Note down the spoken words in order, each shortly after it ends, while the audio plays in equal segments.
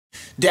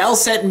Dell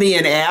sent me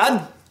an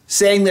ad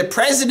saying that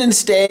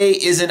President's Day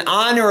is in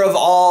honor of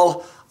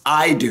all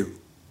I do.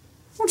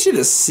 I want you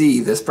to see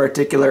this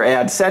particular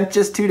ad sent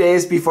just 2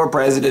 days before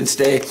President's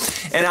Day,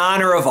 in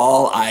honor of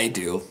all I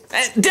do.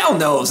 Dell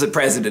knows that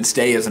President's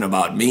Day isn't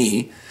about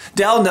me.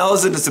 Dell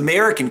knows that it's an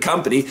American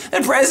company,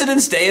 and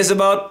President's Day is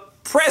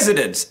about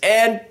presidents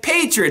and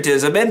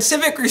patriotism and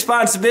civic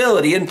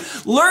responsibility and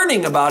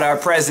learning about our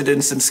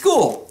presidents in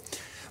school.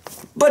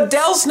 But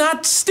Dell's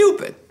not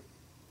stupid.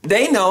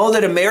 They know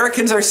that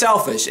Americans are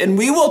selfish, and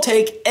we will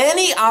take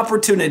any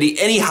opportunity,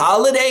 any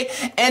holiday,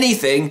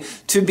 anything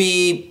to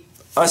be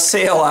a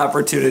sale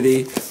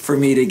opportunity for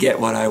me to get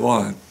what I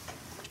want.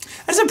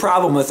 That's a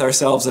problem with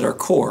ourselves at our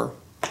core.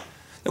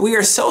 That we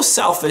are so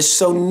selfish,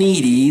 so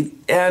needy,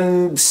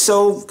 and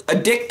so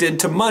addicted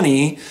to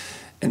money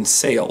and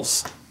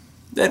sales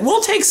that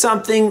we'll take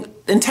something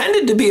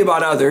intended to be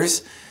about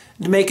others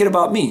to make it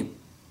about me.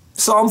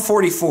 Psalm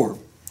 44.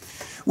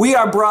 We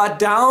are brought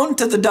down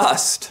to the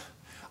dust.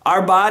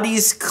 Our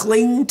bodies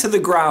cling to the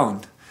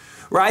ground.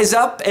 Rise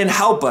up and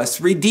help us.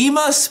 Redeem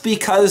us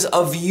because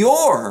of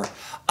your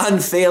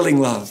unfailing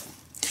love.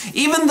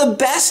 Even the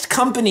best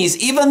companies,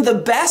 even the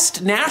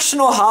best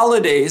national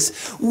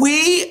holidays,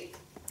 we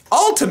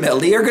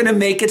ultimately are going to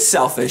make it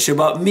selfish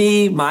about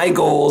me, my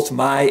goals,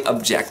 my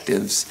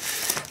objectives.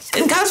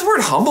 And God's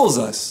word humbles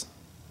us.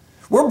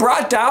 We're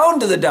brought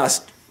down to the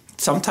dust.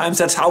 Sometimes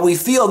that's how we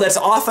feel. That's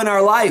often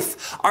our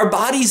life. Our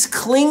bodies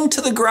cling to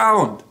the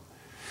ground.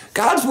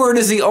 God's word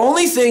is the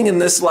only thing in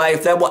this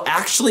life that will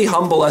actually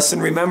humble us.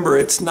 And remember,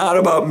 it's not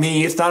about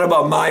me. It's not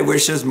about my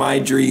wishes, my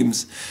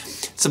dreams.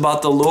 It's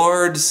about the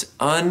Lord's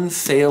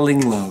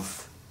unfailing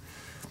love,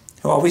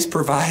 who always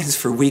provides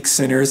for weak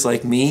sinners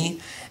like me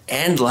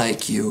and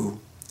like you.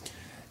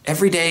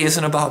 Every day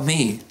isn't about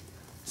me.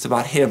 It's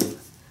about Him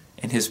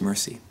and His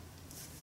mercy.